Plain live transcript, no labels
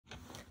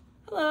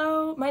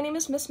Hello, my name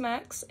is Miss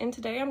Max, and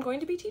today I'm going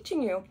to be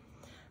teaching you.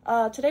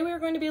 Today we are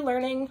going to be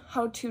learning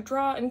how to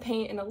draw and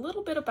paint and a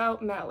little bit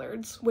about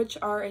mallards, which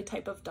are a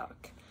type of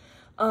duck.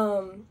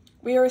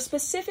 We are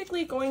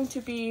specifically going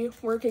to be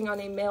working on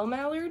a male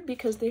mallard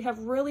because they have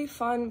really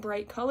fun,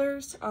 bright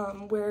colors,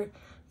 where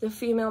the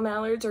female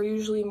mallards are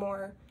usually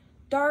more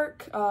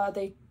dark.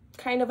 They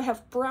kind of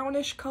have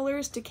brownish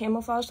colors to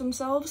camouflage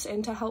themselves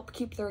and to help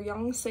keep their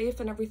young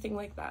safe and everything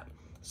like that.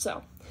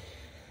 So,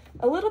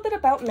 a little bit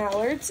about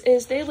mallards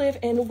is they live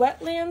in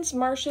wetlands,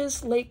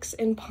 marshes, lakes,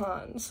 and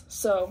ponds.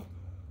 So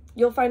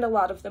you'll find a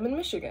lot of them in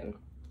Michigan.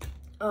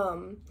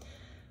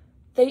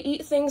 They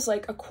eat things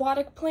like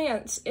aquatic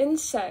plants,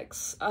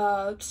 insects,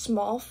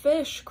 small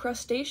fish,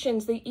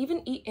 crustaceans. They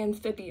even eat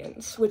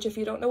amphibians, which if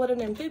you don't know what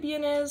an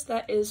amphibian is,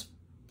 that is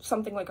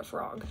something like a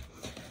frog.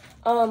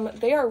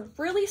 They are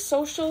really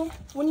social.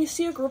 When you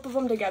see a group of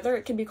them together,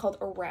 it can be called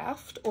a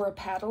raft or a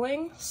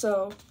paddling,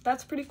 so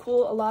that's pretty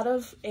cool. A lot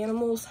of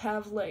animals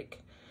have,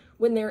 like,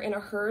 when they're in a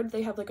herd,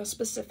 they have, like, a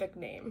specific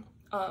name.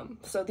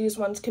 So these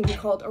ones can be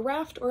called a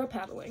raft or a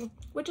paddling,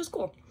 which is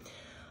cool.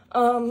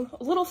 A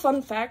little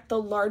fun fact,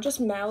 the largest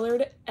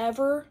mallard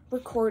ever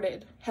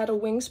recorded had a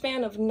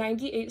wingspan of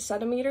 98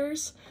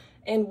 centimeters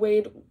and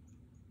weighed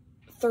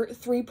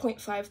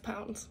 3.5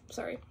 pounds,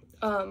 sorry.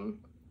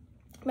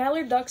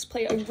 Mallard ducks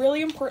play a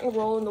really important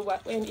role in the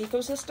wetland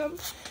ecosystem.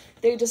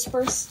 They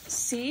disperse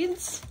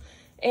seeds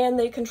and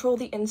they control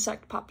the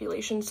insect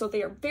population, so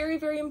they are very,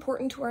 very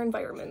important to our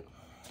environment.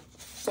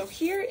 So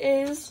here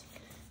is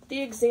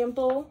the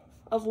example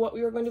of what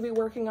we are going to be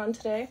working on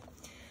today.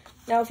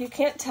 Now, if you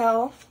can't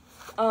tell,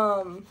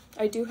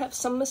 I do have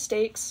some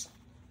mistakes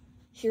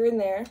here and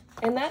there,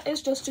 and that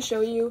is just to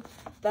show you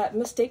that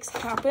mistakes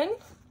happen.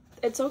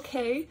 It's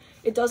okay.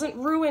 It doesn't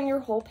ruin your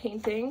whole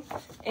painting,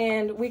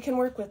 and we can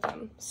work with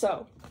them.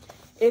 So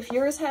if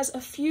yours has a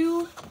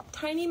few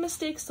tiny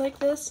mistakes like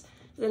this,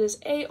 that is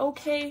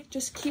a-okay.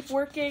 Just keep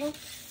working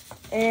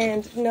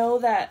and know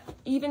that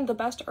even the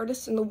best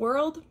artists in the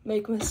world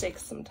make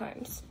mistakes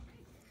sometimes.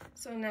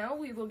 So now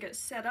we will get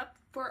set up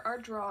for our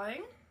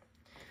drawing.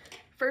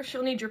 First,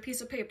 you'll need your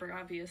piece of paper,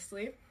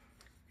 obviously,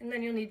 and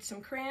then you'll need some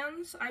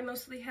crayons. I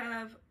mostly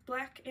have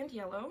black and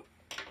yellow.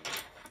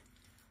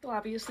 You'll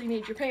obviously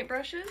need your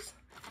paintbrushes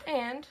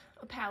and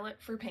a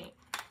palette for paint,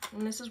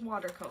 and this is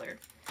watercolor.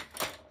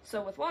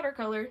 So with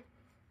watercolor,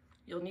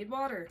 you'll need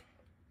water.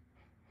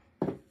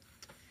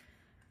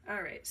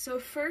 Alright, so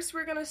first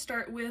we're going to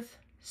start with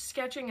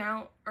sketching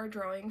out our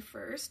drawing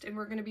first, and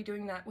we're going to be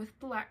doing that with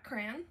black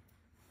crayon.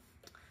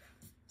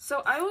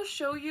 So I will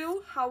show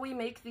you how we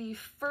make the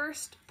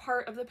first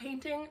part of the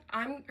painting,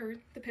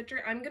 the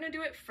picture. I'm going to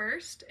do it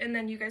first, and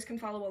then you guys can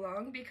follow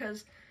along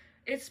because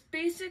it's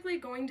basically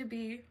going to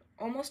be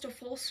almost a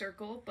full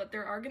circle, but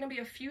there are going to be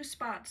a few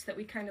spots that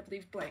we kind of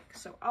leave blank.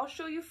 So I'll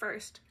show you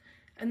first,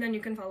 and then you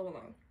can follow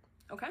along,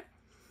 okay?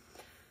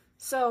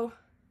 So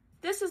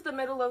this is the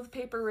middle of the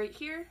paper right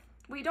here.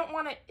 We don't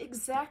want it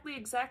exactly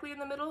in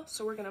the middle,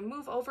 so we're going to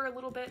move over a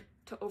little bit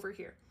to over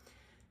here.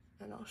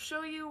 And I'll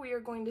show you, we are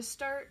going to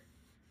start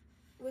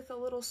with a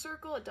little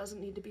circle. It doesn't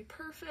need to be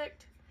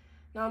perfect.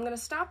 Now I'm going to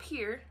stop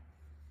here.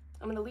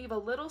 I'm going to leave a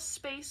little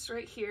space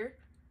right here.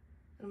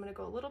 I'm going to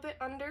go a little bit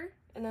under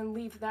and then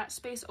leave that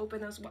space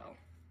open as well.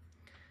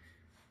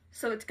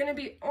 So it's going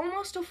to be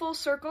almost a full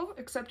circle,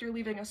 except you're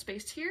leaving a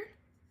space here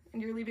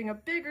and you're leaving a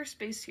bigger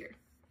space here.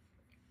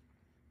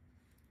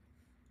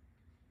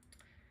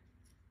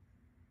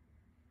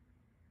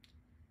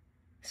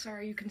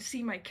 Sorry, you can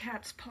see my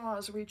cat's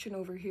paws reaching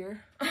over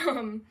here.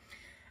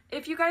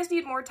 If you guys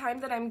need more time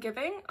than I'm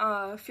giving,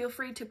 feel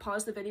free to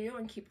pause the video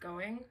and keep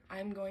going.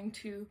 I'm going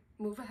to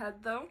move ahead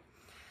though.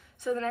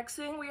 So the next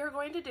thing we are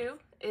going to do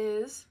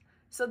is,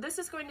 so this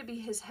is going to be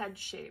his head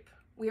shape.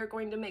 We are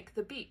going to make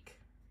the beak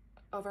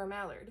of our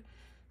mallard.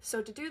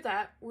 So to do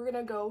that, we're going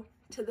to go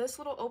to this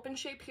little open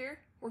shape here.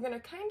 We're going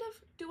to kind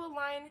of do a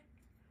line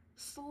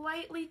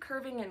slightly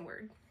curving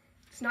inward.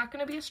 It's not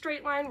going to be a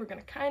straight line. We're going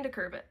to kind of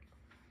curve it.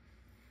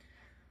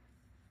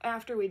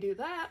 After we do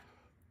that,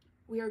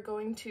 we are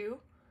going to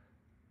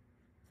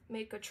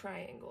make a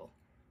triangle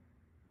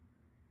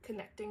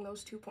connecting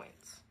those 2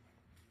 points.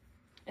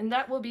 And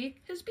that will be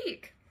his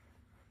beak.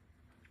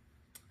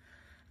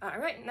 All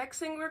right, next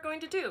thing we're going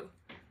to do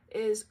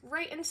is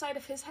right inside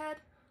of his head,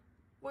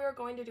 we're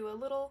going to do a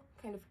little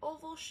kind of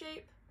oval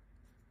shape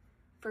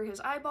for his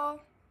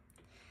eyeball.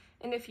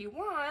 And if you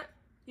want,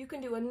 you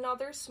can do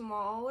another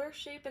smaller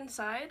shape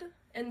inside,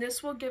 and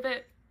this will give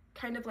it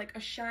kind of like a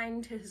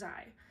shine to his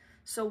eye.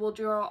 So we'll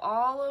draw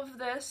all of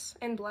this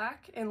in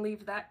black and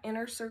leave that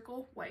inner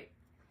circle white.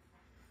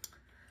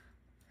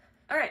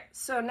 All right,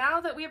 so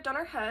now that we have done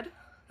our head,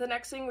 the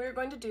next thing we're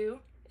going to do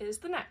is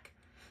the neck.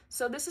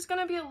 So this is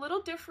going to be a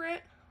little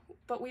different,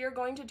 but we are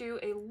going to do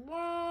a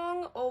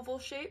long oval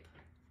shape,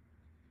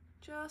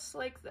 just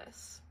like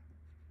this.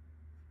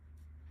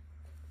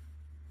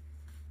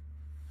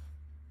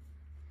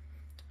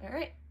 All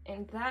right,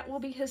 and that will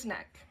be his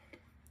neck.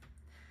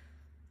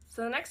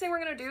 So the next thing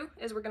we're going to do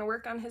is we're going to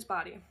work on his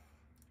body.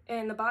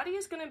 And the body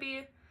is going to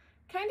be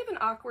kind of an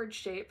awkward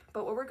shape,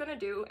 but what we're gonna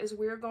do is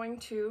we're going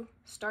to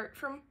start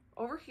from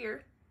over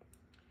here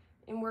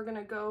and we're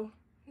gonna go,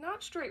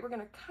 not straight, we're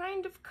gonna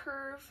kind of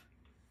curve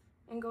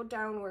and go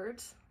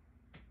downwards.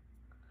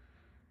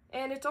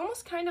 And it's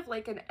almost kind of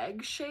like an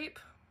egg shape,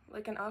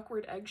 like an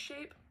awkward egg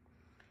shape.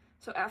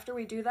 So after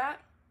we do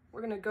that,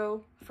 we're gonna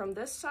go from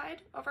this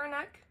side of our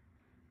neck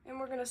and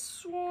we're gonna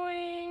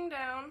swing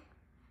down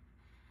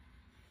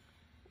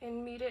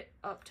and meet it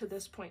up to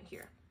this point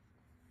here.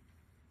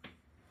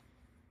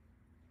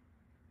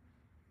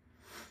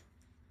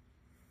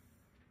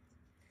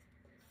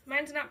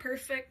 Mine's not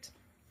perfect.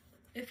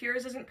 If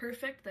yours isn't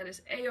perfect, that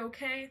is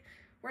a-okay.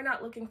 We're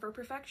not looking for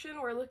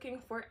perfection, we're looking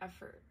for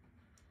effort.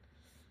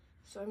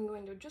 So I'm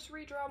going to just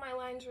redraw my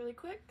lines really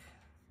quick.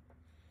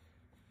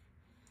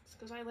 It's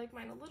because I like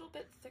mine a little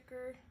bit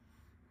thicker.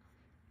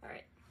 All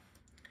right.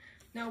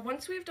 Now,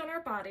 once we've done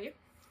our body,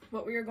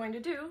 what we are going to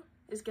do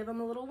is give him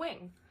a little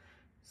wing.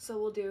 So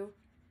we'll do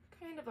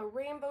kind of a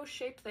rainbow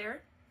shape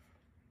there.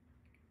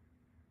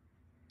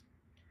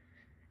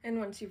 And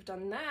once you've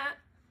done that,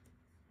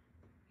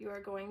 you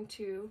are going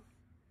to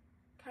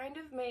kind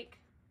of make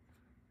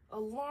a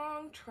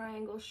long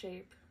triangle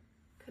shape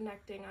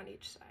connecting on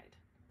each side.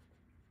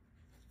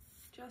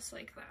 Just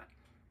like that.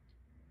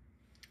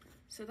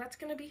 So that's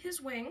going to be his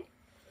wing.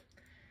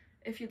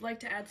 If you'd like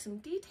to add some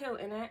detail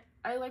in it,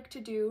 I like to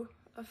do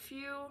a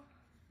few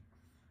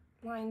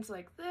lines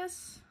like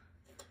this,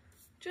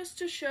 just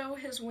to show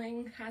his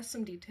wing has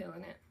some detail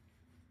in it.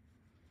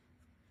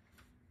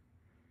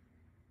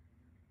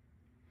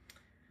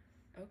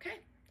 Okay,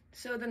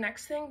 so the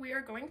next thing we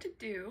are going to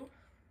do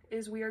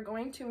is we are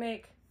going to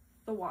make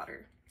the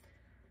water.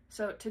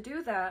 So to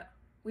do that,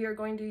 we are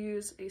going to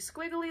use a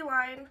squiggly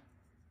line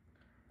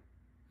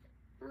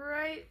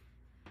right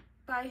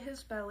by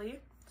his belly.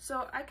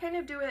 So I kind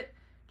of do it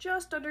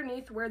just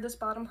underneath where this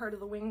bottom part of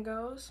the wing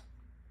goes.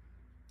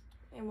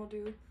 And we'll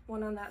do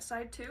one on that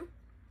side too.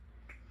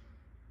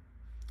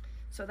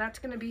 So that's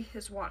going to be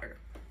his water.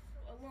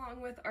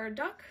 Along with our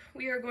duck,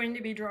 we are going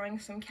to be drawing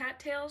some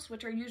cattails,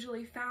 which are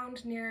usually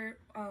found near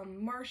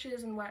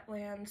marshes and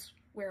wetlands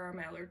where our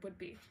mallard would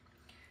be.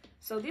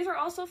 So these are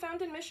also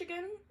found in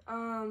Michigan.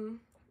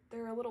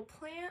 They're a little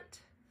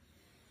plant.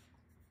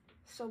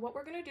 So what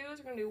we're going to do is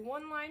we're going to do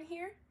one line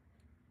here,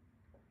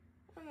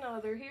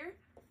 another here,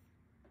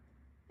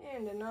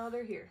 and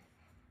another here.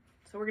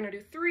 So we're going to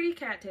do 3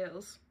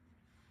 cattails.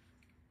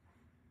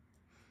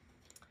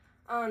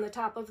 On the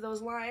top of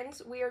those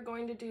lines, we are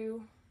going to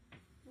do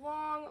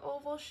long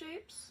oval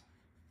shapes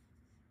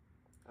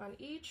on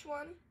each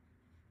one.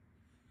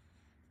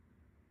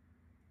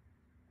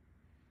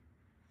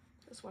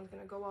 This one's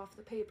going to go off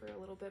the paper a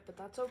little bit, but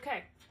that's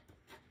okay.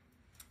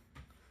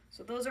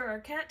 So those are our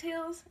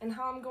cattails, and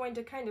how I'm going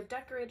to kind of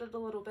decorate it a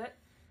little bit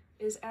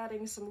is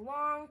adding some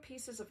long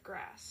pieces of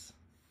grass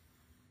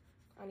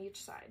on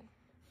each side.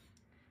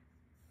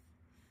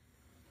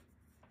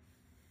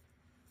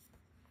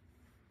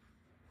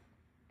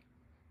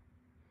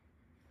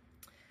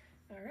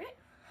 All right,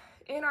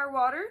 in our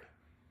water,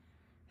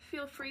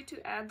 feel free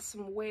to add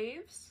some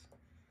waves.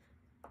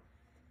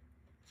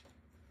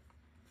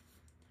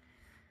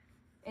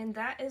 And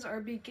that is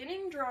our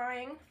beginning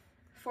drawing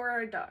for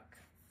our duck,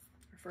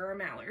 or for our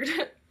mallard.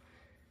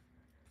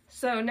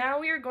 So now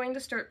we are going to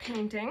start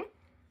painting.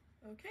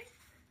 Okay,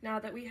 now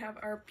that we have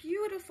our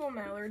beautiful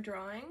mallard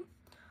drawing,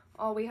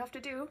 all we have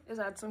to do is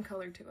add some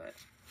color to it.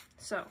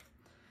 So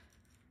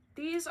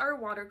these are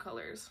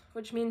watercolors,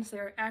 which means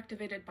they're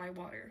activated by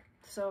water.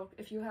 So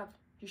if you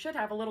should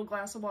have a little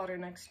glass of water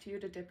next to you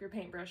to dip your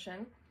paintbrush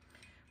in.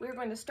 We're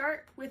going to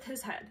start with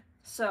his head.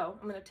 So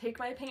I'm going to take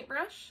my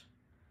paintbrush,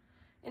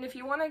 and if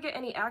you want to get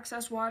any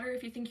excess water,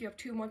 if you think you have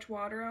too much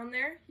water on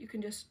there, you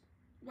can just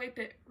wipe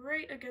it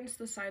right against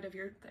the side of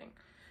your thing.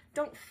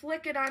 Don't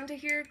flick it onto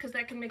here because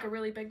that can make a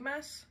really big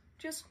mess.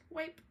 Just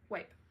wipe,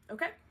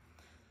 okay?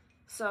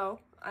 So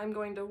I'm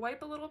going to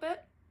wipe a little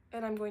bit,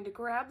 and I'm going to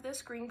grab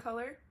this green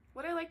color.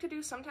 What I like to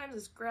do sometimes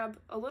is grab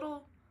a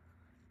little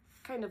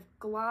kind of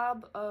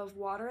glob of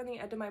water on the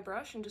end of my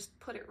brush and just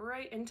put it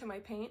right into my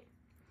paint.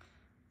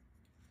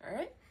 All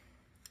right.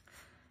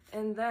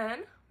 And then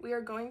we are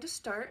going to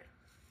start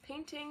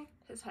painting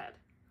his head.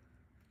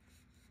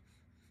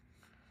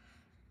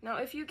 Now,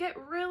 if you get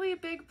really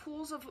big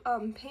pools of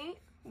paint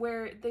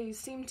where they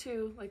seem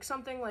to, like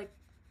something like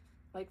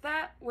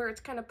that, where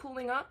it's kind of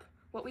pooling up,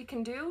 what we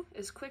can do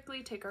is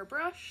quickly take our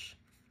brush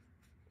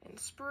and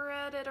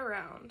spread it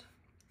around.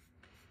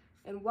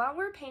 And while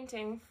we're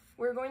painting,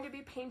 we're going to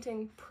be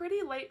painting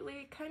pretty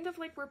lightly, kind of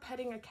like we're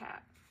petting a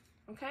cat,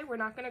 okay? We're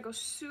not gonna go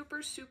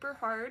super, super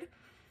hard,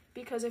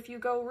 because if you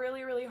go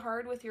really, really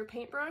hard with your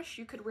paintbrush,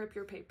 you could rip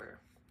your paper.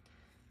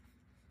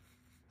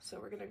 So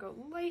we're gonna go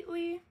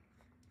lightly,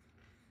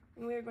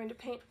 and we're going to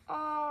paint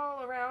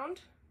all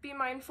around. Be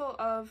mindful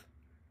of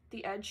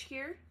the edge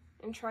here,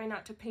 and try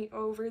not to paint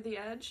over the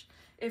edge.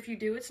 If you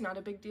do, it's not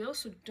a big deal,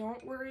 so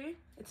don't worry.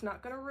 It's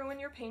not gonna ruin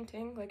your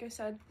painting. Like I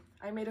said,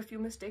 I made a few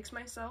mistakes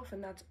myself,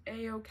 and that's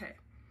a-okay.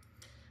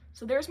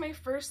 So there's my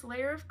first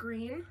layer of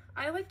green.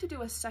 I like to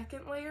do a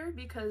second layer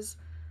because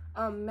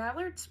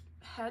Mallard's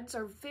heads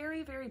are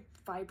very, very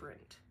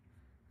vibrant.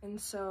 And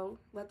so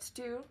let's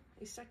do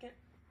a second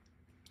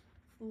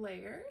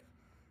layer.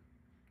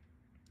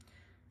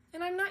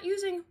 And I'm not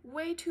using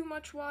way too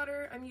much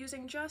water. I'm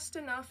using just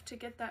enough to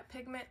get that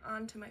pigment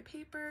onto my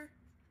paper.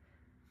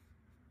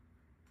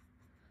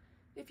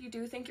 If you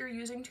do think you're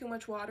using too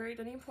much water at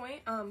any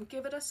point,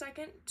 give it a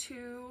second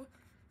to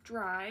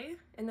dry,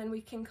 and then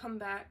we can come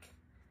back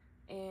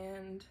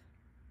and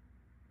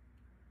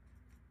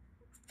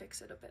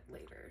fix it a bit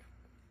later.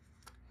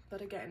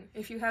 But again,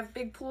 if you have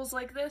big pools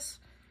like this,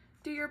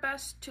 do your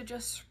best to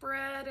just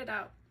spread it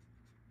out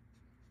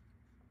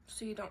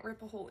so you don't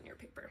rip a hole in your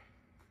paper.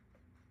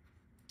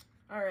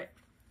 All right,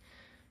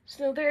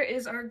 so there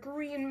is our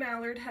green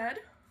mallard head,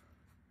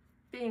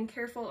 being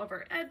careful of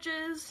our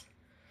edges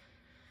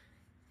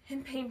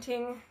and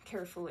painting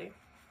carefully.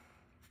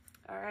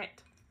 All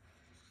right,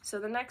 so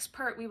the next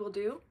part we will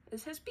do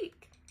is his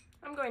beak.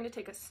 I'm going to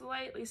take a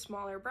slightly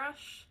smaller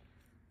brush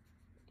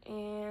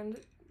and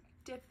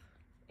dip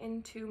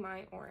into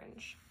my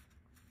orange.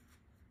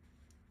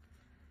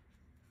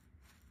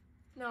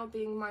 Now,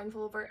 being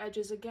mindful of our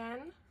edges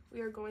again, we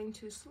are going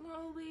to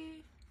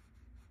slowly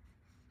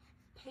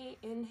paint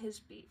in his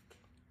beak.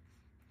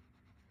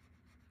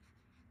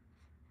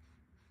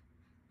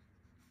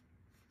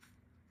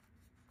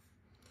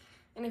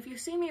 And if you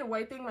see me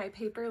wiping my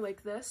paper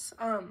like this,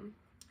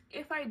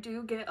 if I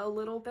do get a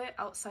little bit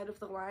outside of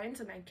the lines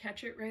and I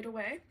catch it right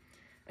away,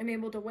 I'm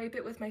able to wipe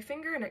it with my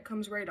finger and it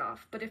comes right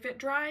off. But if it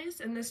dries,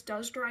 and this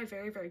does dry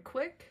very, very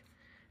quick,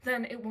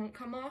 then it won't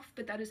come off,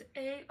 but that is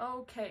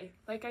a-okay.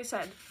 Like I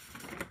said,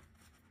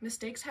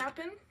 mistakes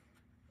happen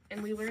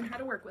and we learn how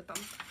to work with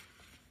them.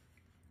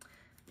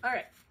 All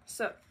right,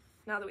 so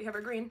now that we have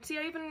our green, see,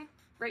 I even,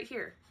 right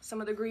here, some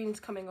of the green's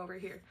coming over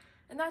here.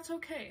 And that's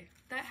okay,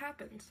 that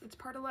happens, it's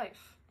part of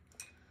life.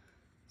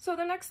 So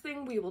the next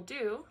thing we will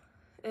do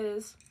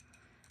is,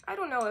 I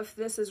don't know if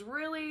this is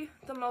really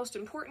the most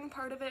important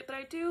part of it, but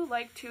I do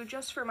like to,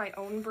 just for my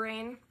own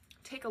brain,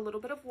 take a little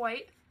bit of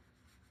white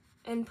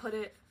and put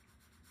it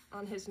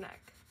on his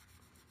neck.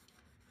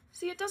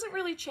 See, it doesn't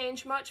really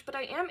change much, but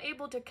I am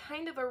able to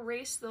kind of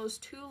erase those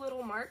two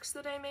little marks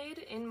that I made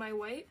in my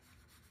white.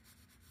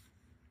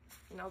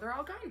 Now they're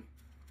all gone.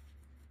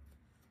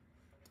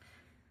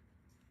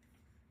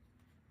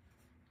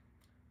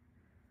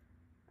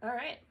 All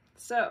right,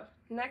 so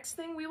next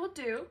thing we will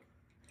do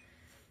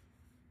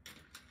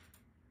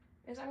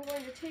is I'm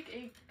going to take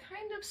a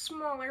kind of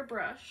smaller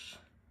brush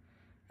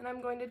and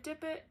I'm going to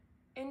dip it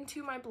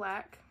into my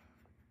black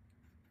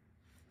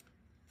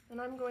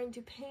and I'm going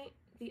to paint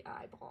the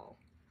eyeball.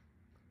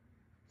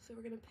 So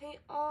we're going to paint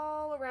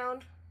all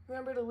around.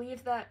 Remember to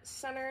leave that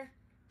center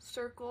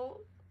circle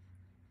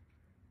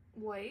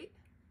white.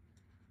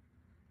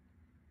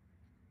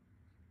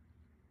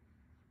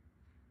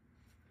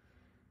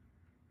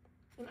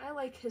 And I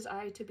like his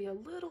eye to be a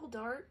little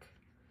dark,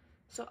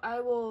 so I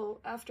will,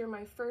 after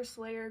my first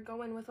layer,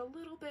 go in with a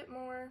little bit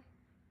more.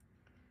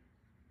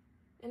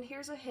 And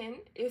here's a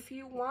hint, if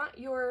you want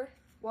your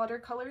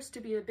watercolors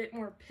to be a bit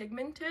more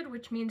pigmented,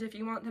 which means if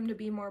you want them to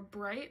be more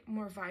bright,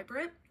 more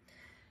vibrant,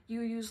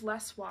 you use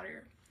less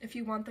water. If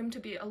you want them to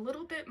be a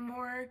little bit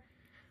more,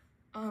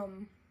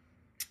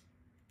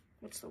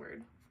 what's the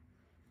word?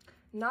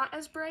 Not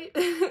as bright,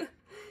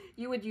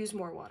 you would use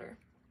more water.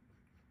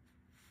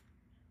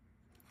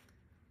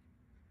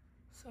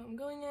 So I'm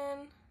going in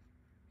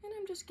and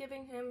I'm just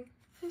giving him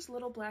his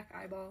little black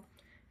eyeball.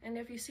 And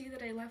if you see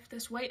that I left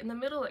this white in the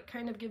middle, it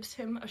kind of gives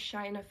him a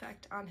shine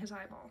effect on his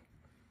eyeball.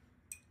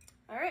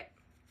 All right,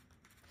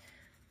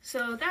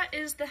 so that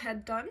is the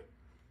head done.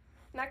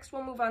 Next,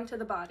 we'll move on to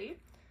the body.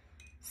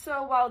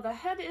 So while the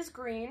head is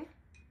green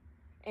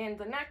and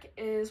the neck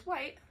is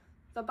white,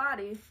 the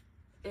body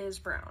is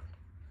brown.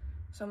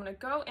 So I'm gonna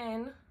go in,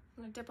 I'm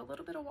gonna dip a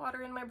little bit of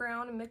water in my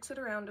brown and mix it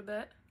around a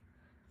bit.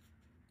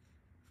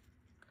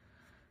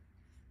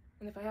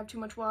 And if I have too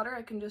much water,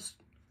 I can just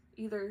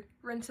either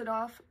rinse it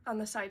off on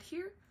the side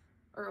here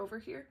or over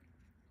here.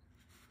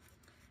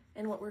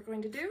 And what we're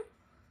going to do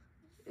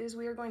is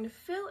we are going to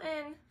fill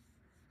in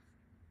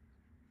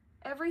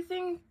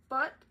everything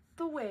but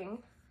the wing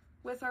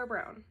with our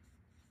brown.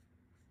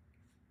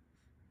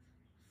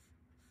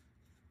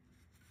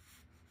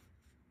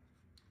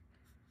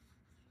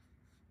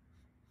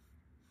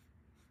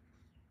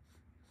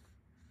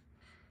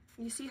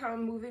 You see how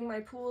I'm moving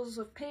my pools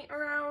of paint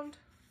around?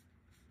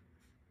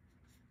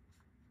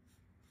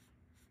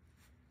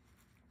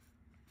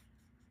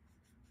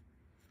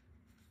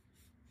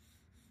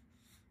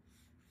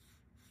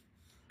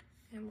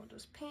 And we'll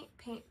just paint,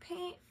 paint,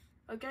 paint.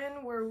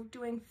 Again, we're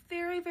doing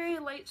very, very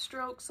light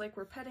strokes like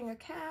we're petting a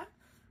cat.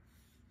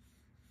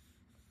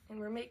 And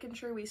we're making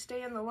sure we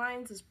stay in the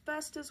lines as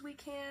best as we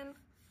can.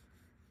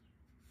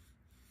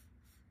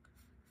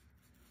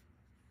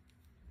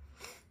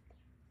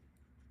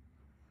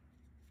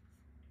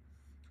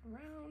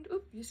 Around,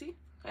 oop, you see?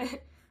 I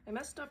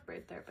messed up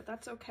right there, but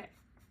that's okay.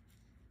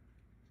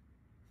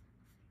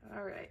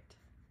 All right,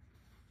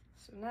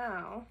 so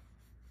now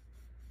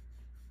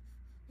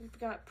we've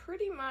got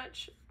pretty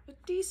much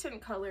a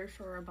decent color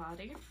for our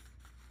body,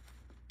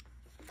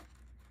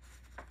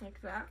 like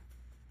that.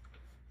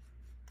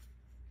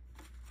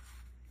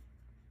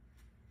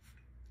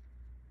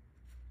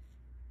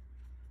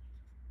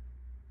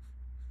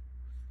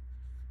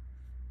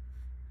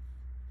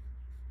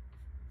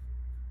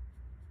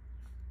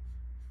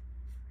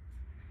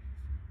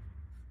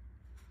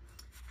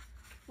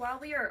 While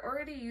we are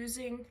already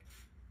using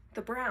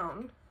the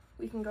brown,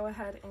 we can go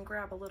ahead and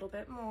grab a little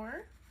bit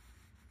more.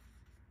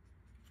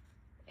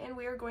 And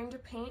we are going to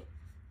paint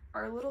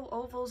our little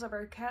ovals of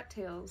our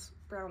cattails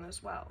brown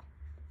as well.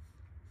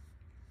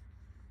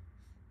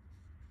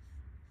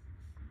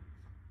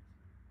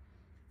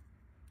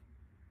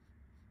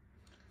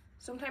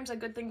 Sometimes a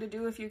good thing to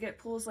do if you get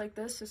pools like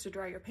this is to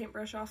dry your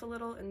paintbrush off a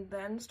little and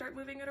then start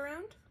moving it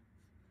around.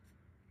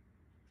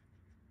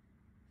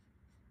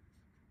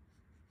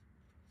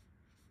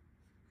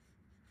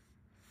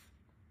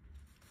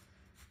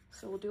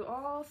 So we'll do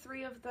all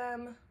three of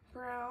them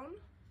brown.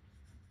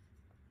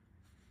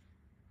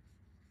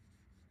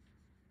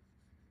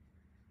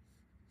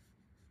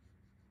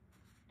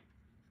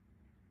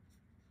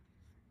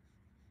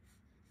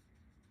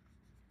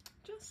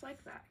 Just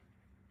like that.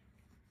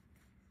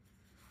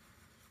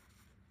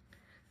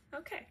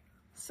 Okay,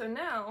 so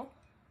now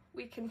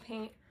we can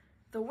paint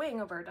the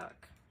wing of our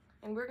duck.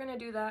 And we're gonna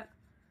do that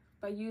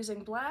by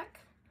using black,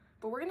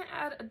 but we're gonna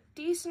add a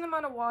decent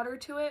amount of water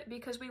to it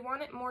because we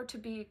want it more to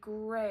be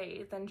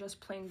gray than just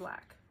plain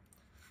black.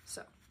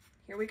 So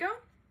here we go.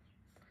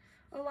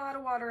 A lot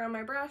of water on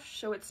my brush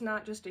so it's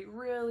not just a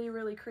really,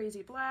 really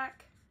crazy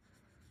black.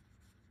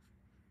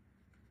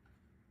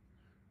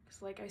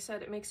 Because like I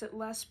said, it makes it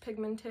less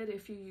pigmented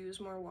if you use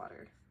more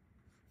water.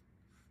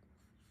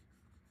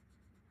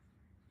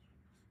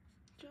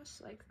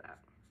 Just like that.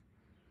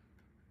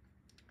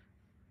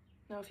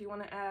 Now if you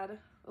want to add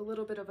a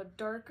little bit of a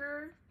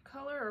darker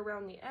color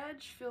around the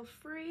edge, feel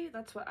free.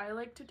 That's what I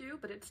like to do,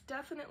 but it's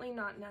definitely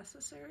not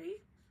necessary.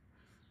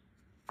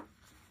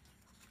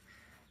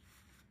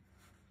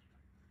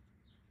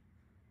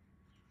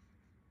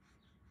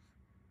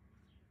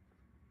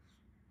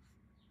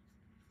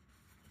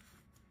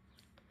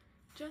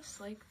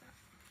 Just like that.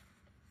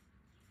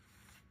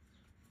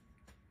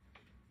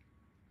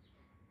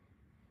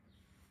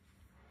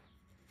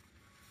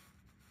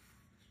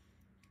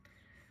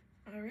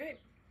 All right,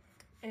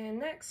 and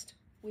next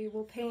we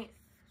will paint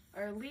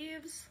our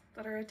leaves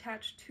that are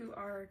attached to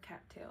our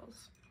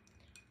cattails.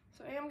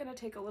 So I am going to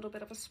take a little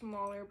bit of a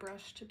smaller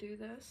brush to do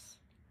this.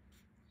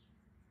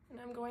 And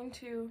I'm going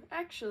to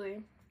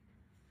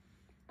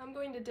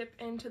dip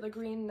into the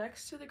green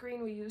next to the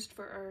green we used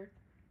for our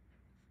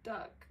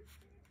duck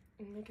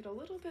and make it a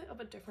little bit of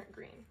a different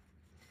green.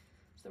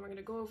 So then we're going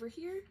to go over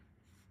here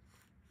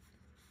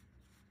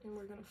and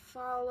we're going to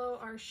follow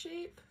our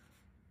shape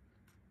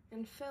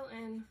and fill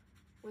in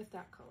with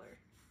that color.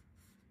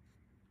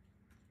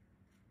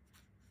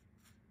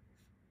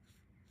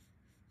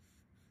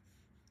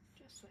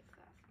 Just like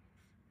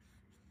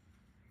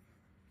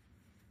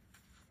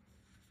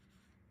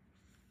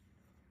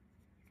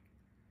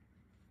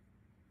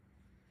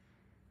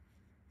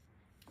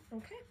that.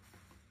 Okay.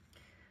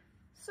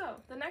 So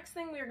the next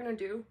thing we are going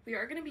to do, we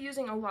are going to be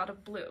using a lot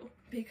of blue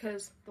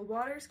because the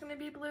water is going to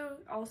be blue,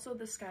 also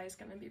the sky is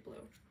going to be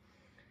blue.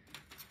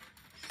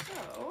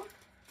 So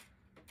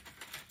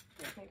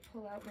let me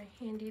pull out my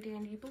handy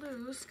dandy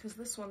blues because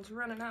this one's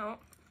running out.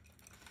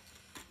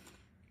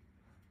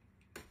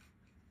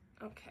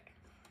 Okay.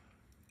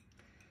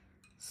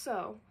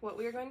 So what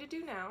we are going to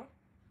do now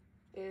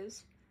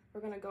is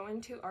we're going to go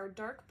into our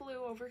dark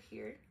blue over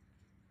here.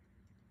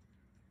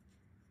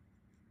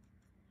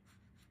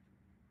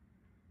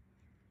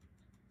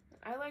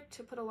 I like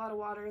to put a lot of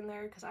water in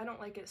there because I don't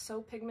like it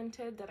so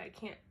pigmented that I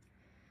can't.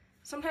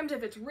 Sometimes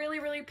if it's really,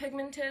 really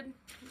pigmented,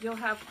 you'll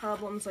have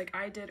problems like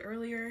I did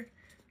earlier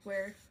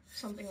where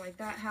something like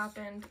that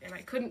happened and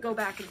I couldn't go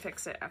back and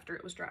fix it after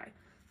it was dry.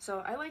 So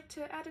I like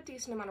to add a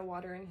decent amount of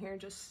water in here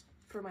just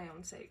for my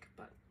own sake.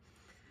 But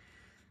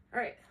all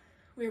right,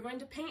 we are going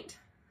to paint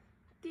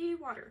the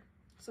water.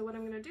 So what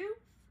I'm going to do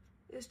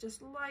is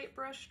just light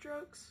brush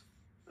strokes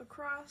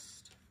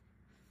across,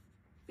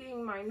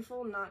 being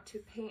mindful not to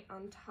paint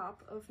on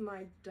top of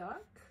my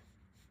duck.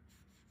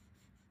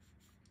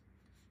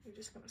 You're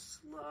just going to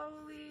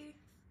slowly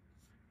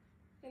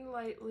and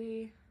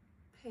lightly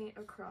paint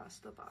across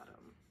the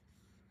bottom.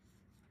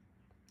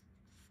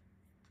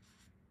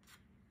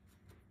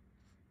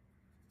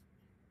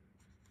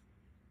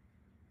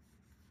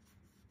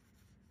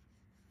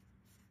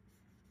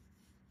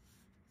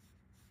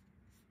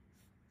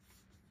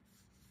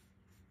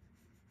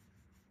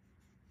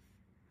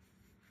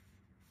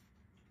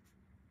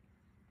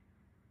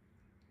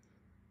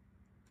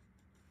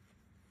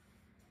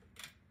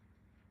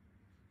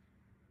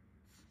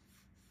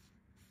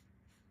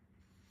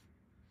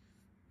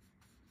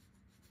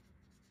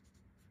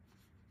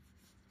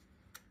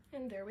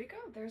 And there we go,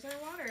 there's our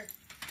water.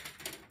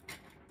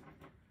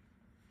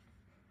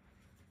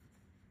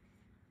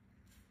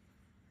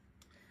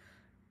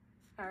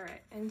 All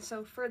right, and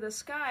so for the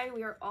sky,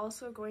 we are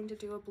also going to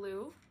do a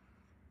blue.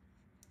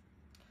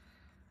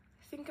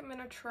 think I'm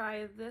gonna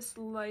try this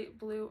light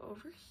blue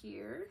over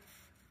here.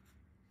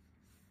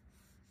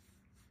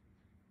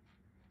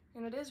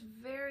 And it is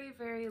very,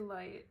 very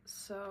light,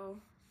 so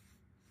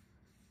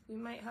we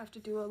might have to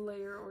do a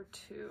layer or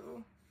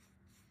two.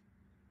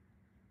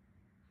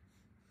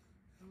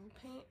 And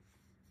we'll paint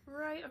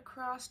right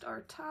across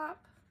our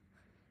top.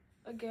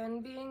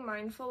 Again, being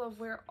mindful of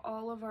where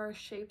all of our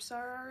shapes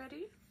are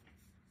already.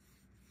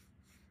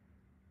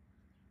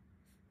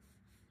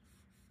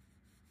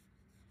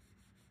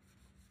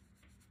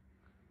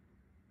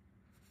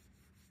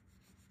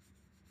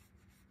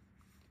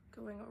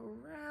 Going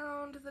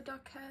around the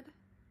duck head.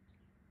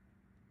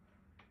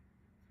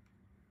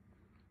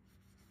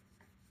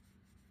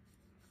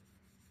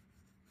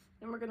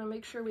 And we're gonna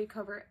make sure we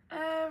cover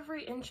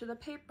every inch of the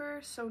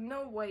paper so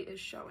no white is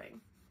showing.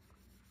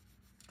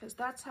 Because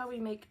that's how we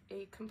make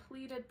a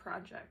completed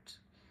project.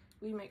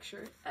 We make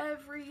sure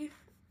every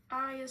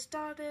I is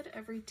dotted,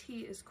 every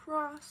T is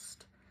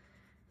crossed,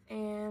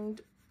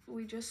 and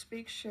we just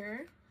make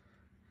sure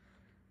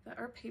that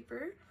our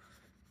paper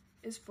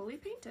is fully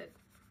painted.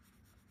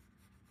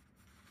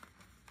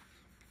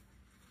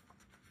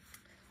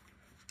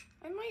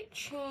 I might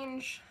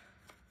change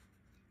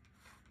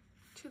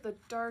to the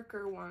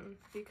darker one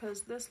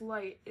because this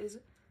light is,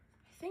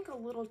 I think, a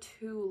little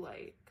too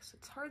light because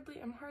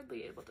I'm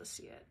hardly able to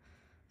see it.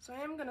 So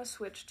I am gonna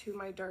switch to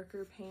my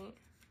darker paint,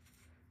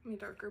 my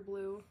darker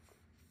blue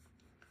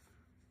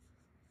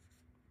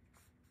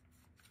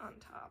on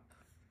top.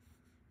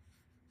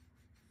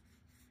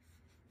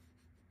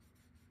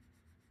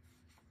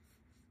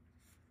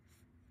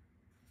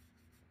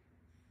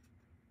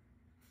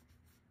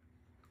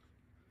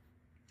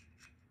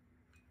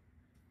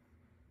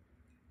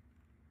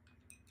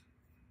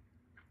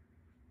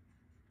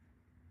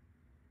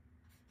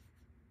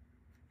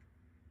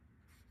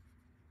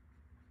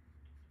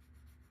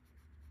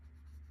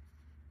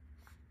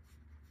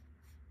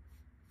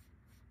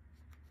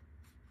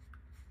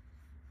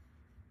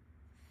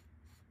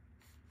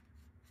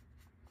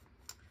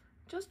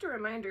 Just a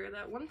reminder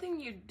that one thing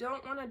you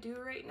don't want to do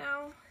right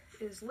now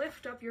is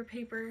lift up your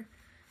paper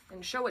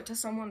and show it to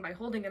someone by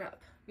holding it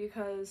up,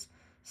 because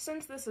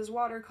since this is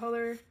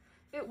watercolor,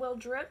 it will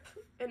drip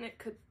and it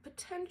could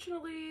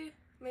potentially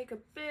make a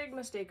big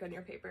mistake on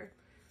your paper.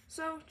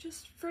 So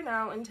just for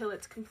now, until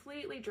it's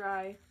completely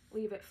dry,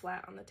 leave it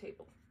flat on the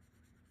table.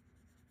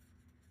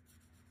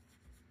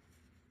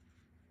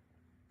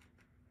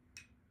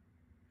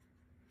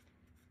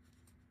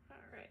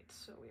 All right,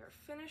 so we are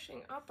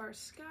finishing up our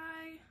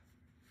sky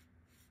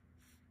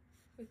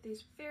with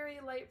these very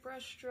light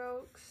brush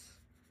strokes.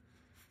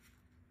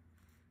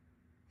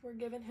 We're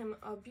giving him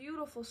a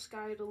beautiful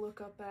sky to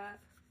look up at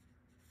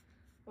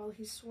while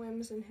he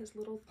swims in his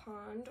little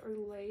pond or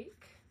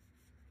lake.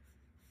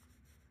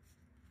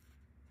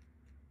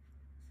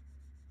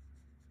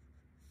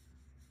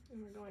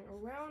 And we're going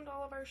around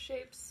all of our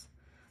shapes.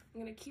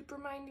 I'm going to keep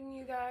reminding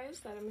you guys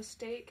that a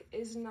mistake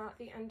is not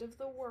the end of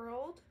the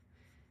world,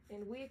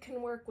 and we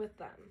can work with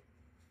them.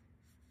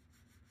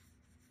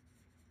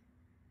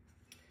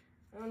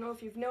 I don't know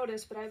if you've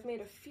noticed, but I've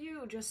made a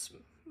few just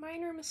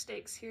minor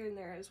mistakes here and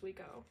there as we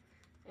go.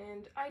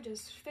 And I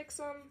just fix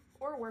them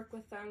or work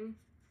with them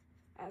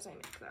as I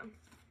make them.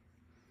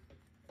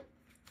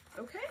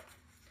 Okay,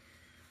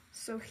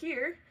 so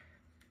here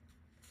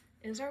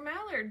is our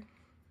mallard.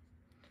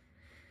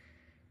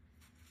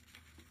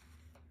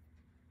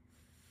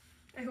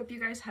 I hope you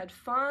guys had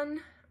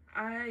fun.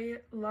 I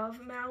love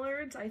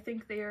mallards. I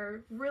think they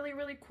are really,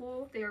 really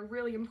cool. They are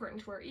really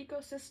important to our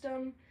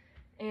ecosystem.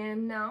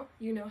 And now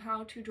you know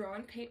how to draw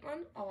and paint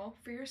one all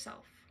for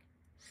yourself.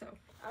 So,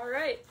 all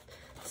right.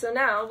 So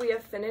now we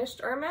have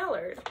finished our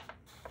mallard,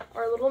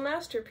 our little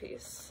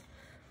masterpiece.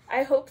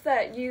 I hope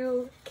that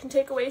you can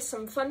take away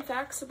some fun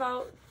facts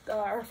about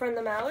our friend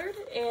the mallard,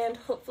 and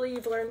hopefully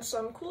you've learned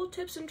some cool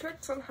tips and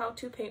tricks on how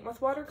to paint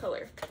with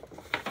watercolor.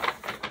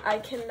 I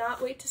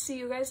cannot wait to see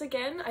you guys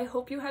again. I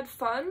hope you had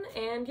fun,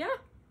 and yeah,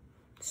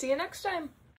 see you next time.